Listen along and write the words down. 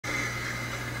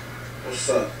What's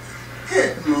up?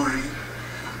 Good morning.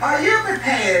 Are you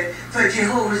prepared for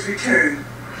Jehovah's return?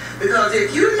 Because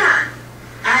if you're not,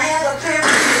 I have a plan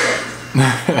for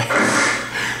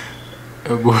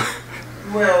you. Oh boy.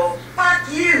 Well,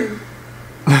 fuck you.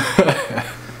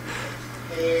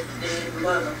 Head dead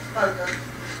motherfucker.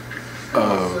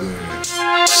 Oh man.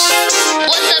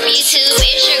 What's up, YouTube?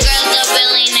 It's your girl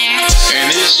Zobillionaire. And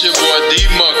it's your boy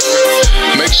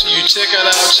D-Mucker. Make sure you check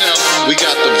out our channel. We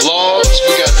got the vlogs,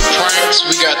 we got the pranks,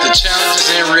 we got the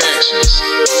challenges and reactions.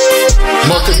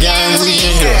 Mucker gang, we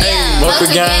in here. Hey,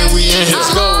 Mucker gang, we in here.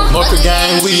 Let's go. Mucker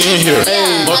gang, we in here.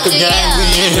 Hey, Mucker gang,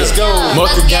 we in here. Let's go.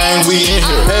 Mucker gang, we in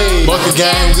here. Hey, Mucker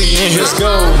gang, we in here. Let's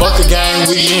go. Mucker gang,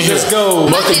 we in here. Let's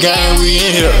go. Mucker gang, we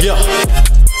in here. Yeah.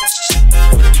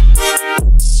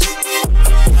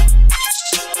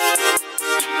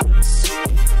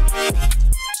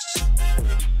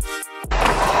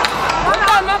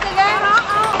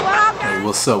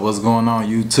 What's up? What's going on,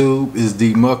 YouTube? It's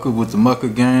D-Mucker with the Mucker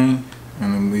Gang,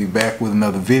 and I'm be back with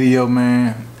another video,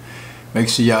 man. Make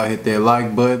sure y'all hit that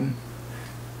like button.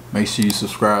 Make sure you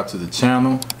subscribe to the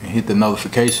channel and hit the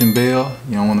notification bell.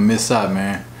 You don't want to miss out,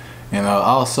 man. And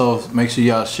also make sure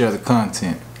y'all share the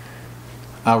content.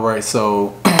 Alright,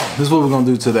 so this is what we're gonna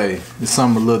do today. It's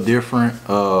something a little different.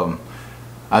 I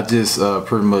just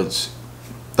pretty much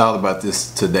thought about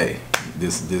this today.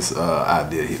 This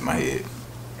idea hit my head.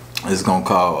 It's gonna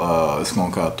call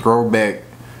Throwback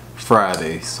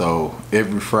Friday. So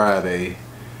every Friday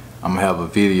I'm gonna have a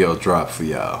video drop for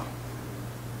y'all.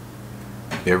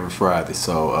 Every Friday.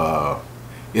 So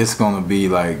it's gonna be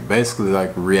like basically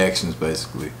like reactions.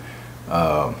 Basically,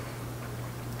 it'll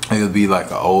be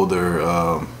like an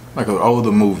older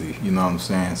movie. You know what I'm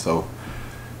saying? So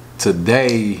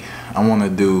today I want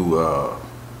to do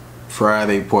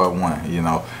Friday Part 1. You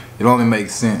know. It only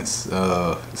makes sense.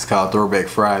 It's called Throwback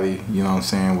Friday, you know what I'm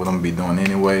saying, what I'm gonna be doing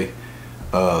anyway.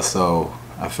 So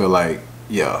I feel like,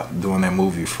 yeah, doing that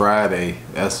movie Friday,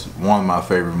 that's one of my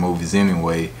favorite movies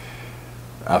anyway.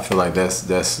 I feel like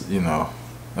that's you know,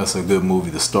 that's a good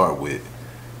movie to start with.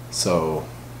 So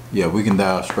yeah, we can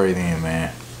dive straight in,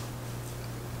 man.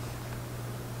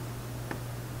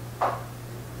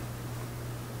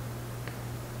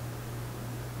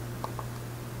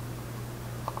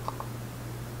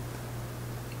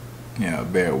 Yeah,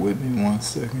 bear with me 1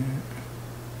 second.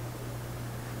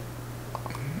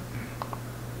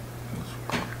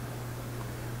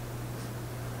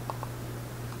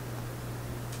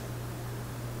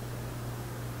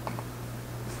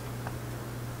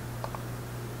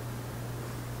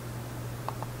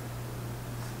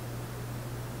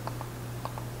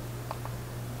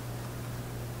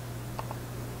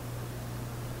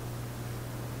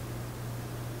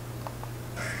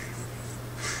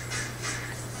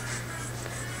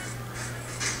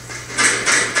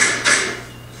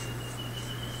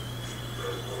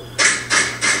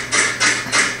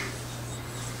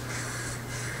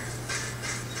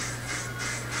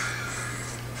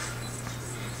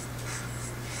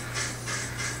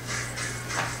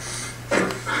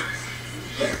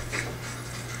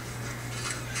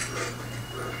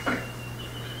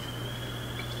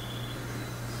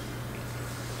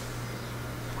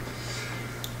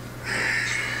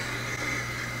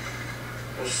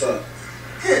 What's up?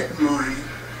 Good morning.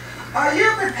 Are you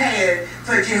prepared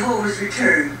for Jehovah's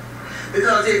return?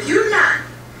 Because if you're not,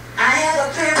 I have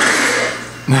a plan for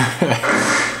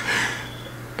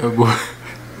you. Oh boy.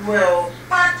 Well,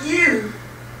 fuck you.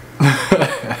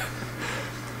 Head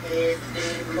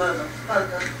dead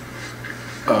motherfucker.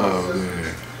 Oh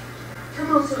man.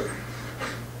 Come on, sir.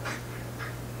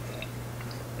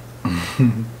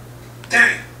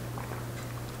 Dang!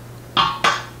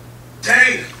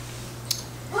 Dang!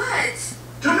 What?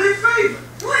 Do me a favor!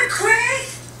 What, Craig?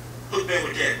 Look there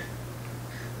with that.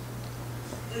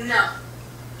 No.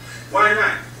 Why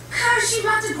not? Cause she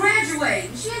about to graduate.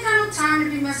 She ain't got no time to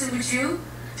be messing with you.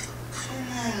 Come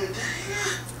on,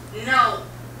 dang. No.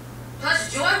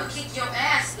 Plus Joy will kick your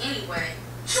ass anyway.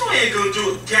 You ain't gonna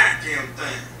do a goddamn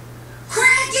thing.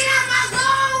 Craig, get out my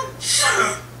phone! Shut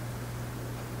up!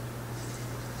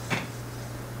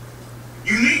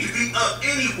 You need to be up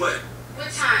anyway.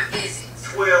 What time is it?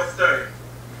 12:30.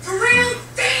 For real?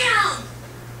 Damn!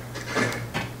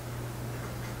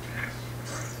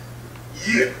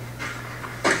 Yeah.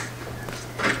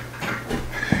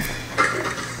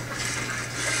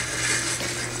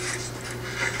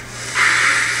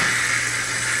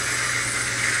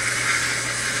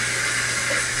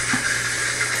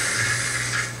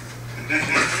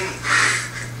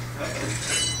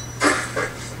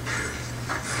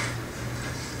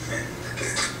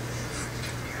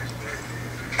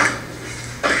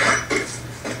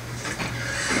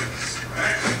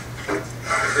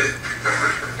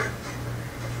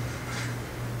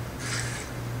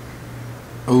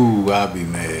 Ooh, I'll be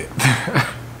mad.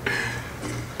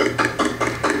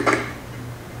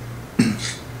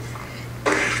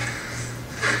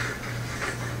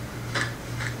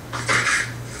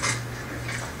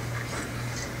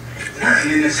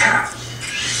 Nothing in this house.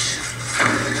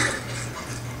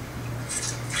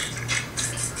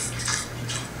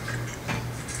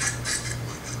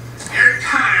 Every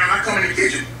time I come in the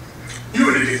kitchen, you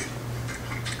in the kitchen.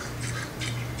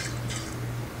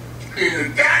 In the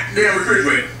goddamn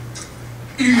refrigerator.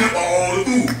 Eating up all the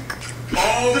food.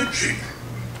 All the chicken.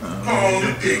 All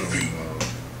the pig feet.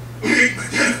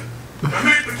 I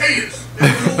make potatoes.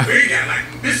 There's no big out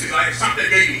like biscuit, like something they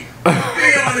gave me.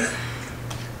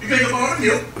 You make up all the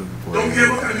milk. Don't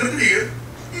care what kind of milk it is.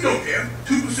 You don't care.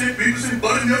 2%, 3%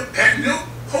 buttermilk, packed milk.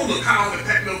 Hold the cow in the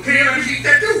packed milk can. I just eat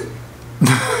that too.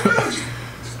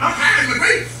 I'm hiding the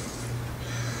grapes.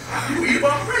 You eat up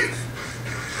all the grapes.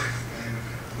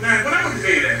 Now, when I went to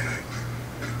bed last night,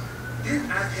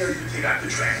 didn't I tell you to take out the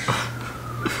trash?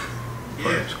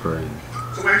 Yeah. That's crazy.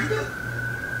 So why'd you do?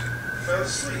 Fell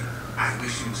asleep. I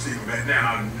wish you was sleeping right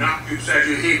now. I'll knock you upside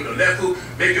your head with a left hook,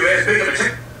 make your ass big up and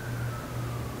take.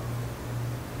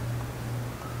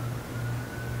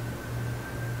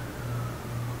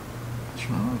 What's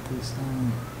wrong with this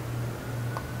thing?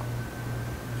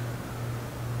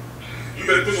 You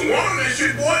better put some water on that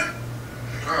shit, boy.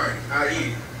 Alright, I'll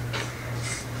eat it.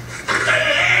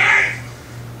 Hey!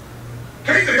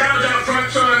 Take the garbage out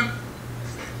front, son.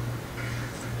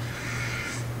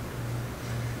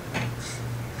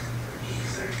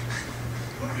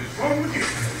 What is wrong with you?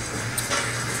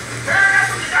 Hey, that's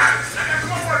what you got. I got some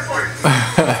more work for you.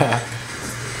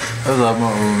 That's how my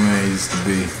old man used to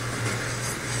be.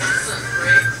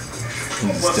 He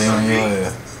used to stay on your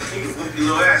ass. Nigga whipped your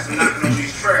little ass for knocking over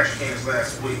these trash cans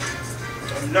last week.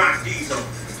 Don't knock these over.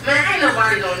 Man, ain't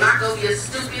nobody gonna knock over your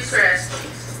stupid trash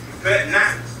cans. Bet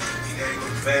not. You gotta go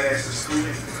badass to school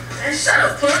anyway. And shut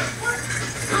up, punk. What?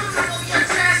 I'm knock over your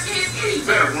trash cans You anyway.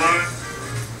 better run.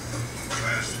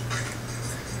 Bastard.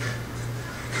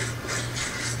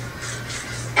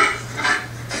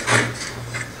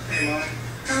 Hey, Mom.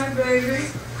 Hi, baby.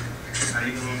 How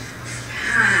you doing?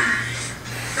 Hi.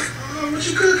 What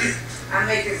you cooking? I'm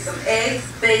making some eggs,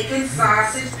 bacon,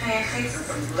 sausage, pancakes, and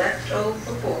some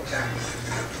leftover pork chops.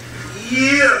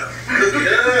 Yeah. Cook it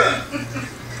up.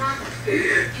 Mom,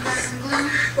 you got some glue?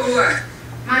 For what?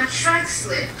 My track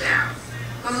slipped out.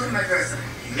 Go look at my dresser.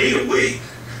 You need a wig.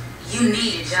 You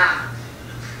need a job.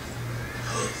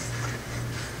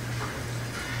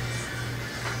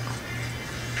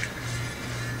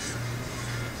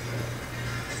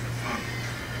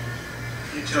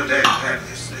 You tell Dad what happened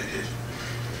yesterday, did you?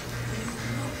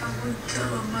 I wouldn't tell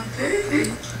her my baby.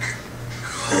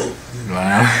 Cool.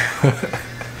 Wow.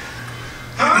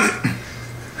 Huh?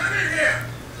 Come in here.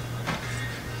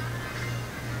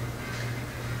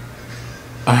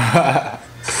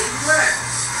 Where?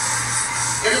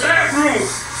 In the bathroom.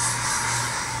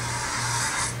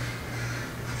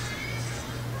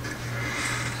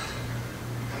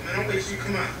 Man, don't wait till you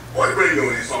come out. Boy, bring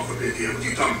your ass off up in here. What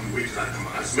you talking to? Wait till I come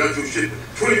out. I smelled your shit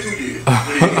for 22 years.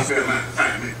 When you can smell mine for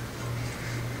 5 minutes.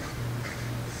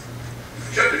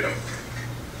 Shut the door.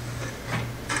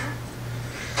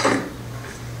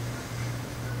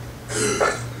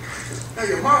 Now,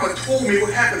 your mama told me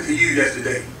what happened to you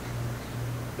yesterday.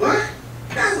 What?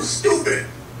 That was stupid.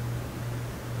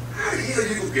 How the hell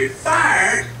you gonna get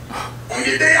fired on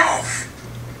your day off?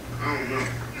 I don't know.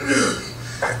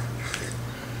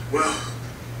 Well,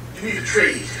 you need a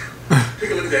trade.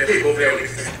 Take a look at that paper over there.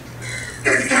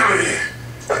 Get the counter there.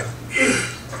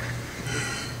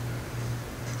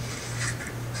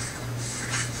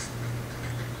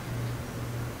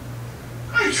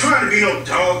 I ain't trying to be no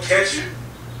dog catcher.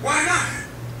 Why not?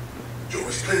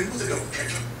 George Clinton was a dog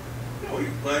catcher. No, he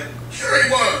wasn't. Sure he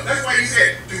was. That's why he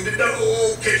said, do the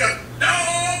dog catcher.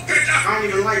 Dog catcher. I don't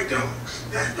even like dogs.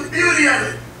 That's the beauty of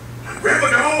it. I grab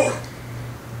a dog.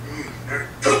 I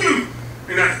took him.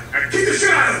 And I kicked the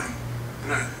shit out of him.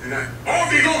 And I all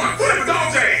day long, I put up a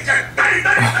dog's ass. Just bang,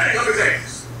 bang, bang up his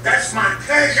ass. That's my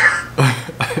pleasure.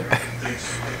 Thanks.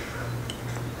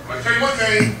 I'll tell you one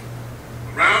thing.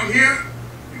 Around here,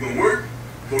 you're going to work,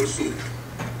 go to school.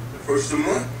 The first of the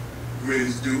month, you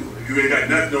ain't do. If you ain't got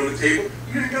nothing on the table,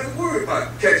 you ain't got to worry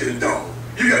about catching a dog.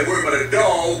 You got to worry about a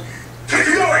dog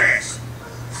catching your ass.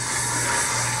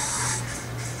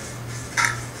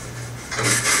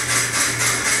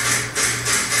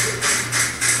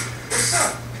 What's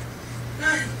up?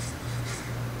 Nothing.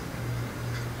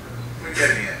 Where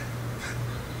Jenny at?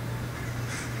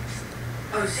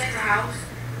 Oh, she's at the house?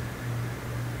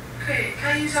 Okay, can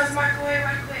I use your microwave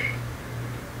right quick?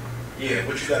 Yeah,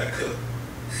 what you gotta cook?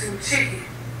 some chicken.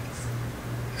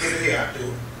 Get it here, I'll do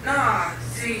it. Nah,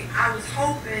 see, I was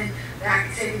hoping that I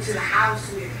could take it to the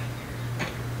house with me.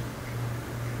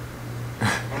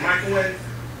 My microwave?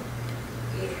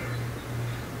 Yeah.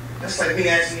 That's like me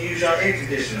asking you to use your air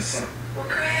conditioner or something. Well,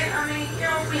 Craig, I mean, you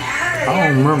know, we had it. I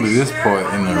don't remember this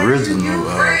part in the original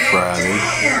Friday.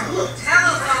 Damn, look,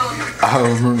 telephone. I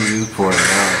don't remember this part at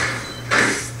all.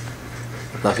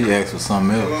 I thought he asked for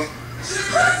something else. Who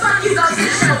the fuck you go to the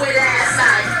show with last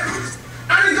night?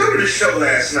 I didn't go to the show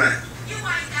last night. You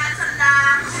ain't got to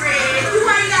lie, Craig. You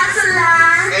ain't got to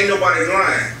lie. Ain't nobody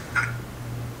lying.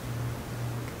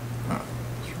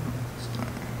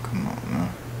 Come on, man.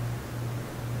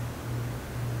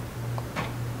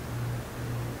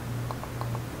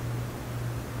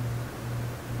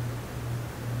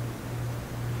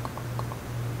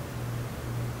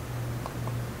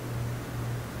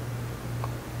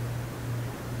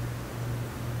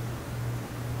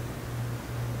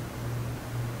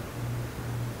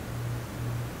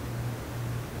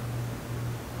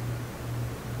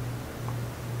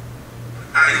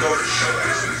 I didn't go to the show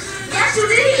last night. Yes, you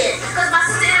did. Because my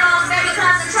sister-in-law's baby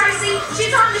cousin Tracy, she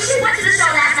told me she went to the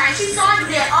show last night. She saw you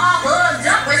there all hugged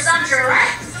up with some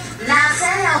giraffe. Now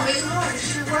tell me who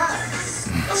she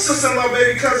was. My sister-in-law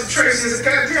baby cousin Tracy is a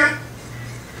goddamn...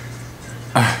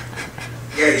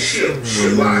 Yeah, she'll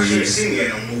lie. She ain't seen me in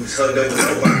no movies hugged up with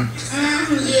nobody.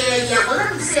 Yeah. Well,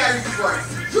 let me tell you what.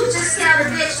 You just tell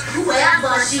the bitch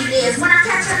whoever she is. When I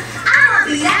catch her, I'ma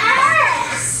be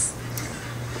that ass.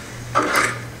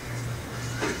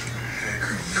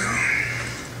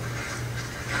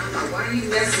 Why are you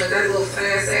messing with that little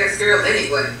fast-ass girl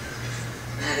anyway?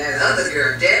 Now that other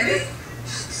girl, Debbie,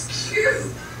 she's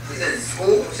cute. She's in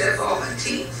school, she has all her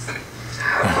teeth.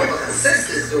 I don't know what her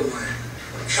sister's doing.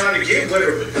 I'm trying to get with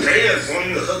her, but the man's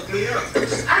wanting to hook me up.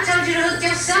 I told you to hook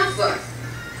yourself up.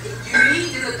 You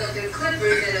need to hook up them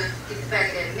clippers and get the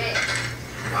back of that neck.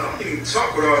 I don't even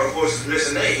talk with all the horses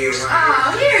missing their ears right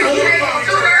Oh, here you go.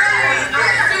 Too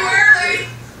early.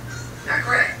 Now,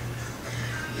 Craig,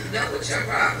 you know what your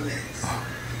problem is.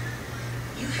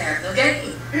 You have no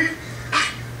game.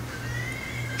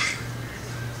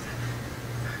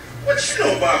 What you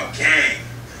know about gang?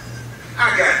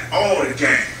 I got all the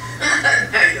gang.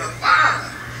 Now, your father,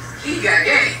 he got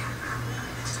game.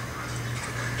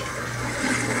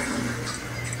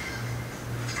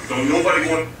 Don't nobody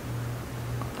want...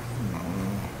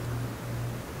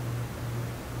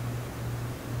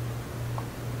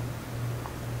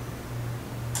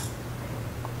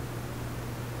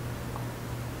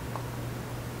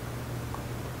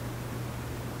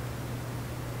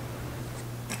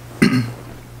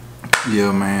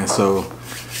 Yeah, man. So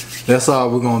that's all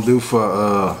we're gonna do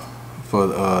for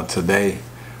today.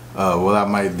 What I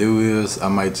might do is I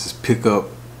might just pick up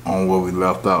on where we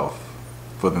left off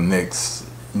for the next,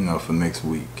 for next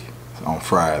week on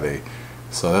Friday.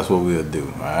 So that's what we'll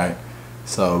do. All right.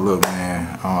 So look,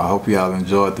 man. I hope y'all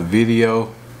enjoyed the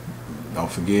video. Don't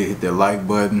forget, hit that like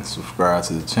button, subscribe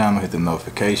to the channel, hit the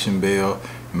notification bell,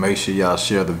 and make sure y'all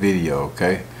share the video.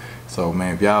 Okay. So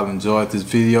man, if y'all enjoyed this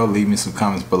video, leave me some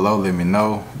comments below. Let me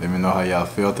know how y'all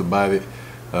felt about it.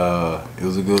 It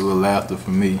was a good little laughter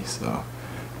for me. So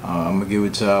I'm gonna get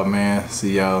with y'all, man.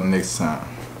 See y'all next time.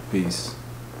 Peace.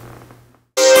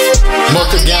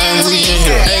 Mucker gang, we in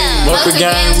here. Hey, Mucker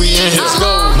gang, we in here. Let's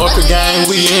go. Mucker gang,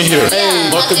 we in here. Hey,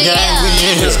 Mucker gang, we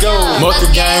in here. Let's go. Mucker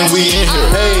gang, we in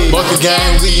here. Hey, Mucker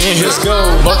gang, we in here. Let's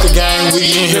go. Mucker gang, we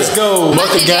in here. Let's go.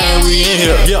 Mucker gang, we in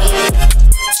here. Yeah.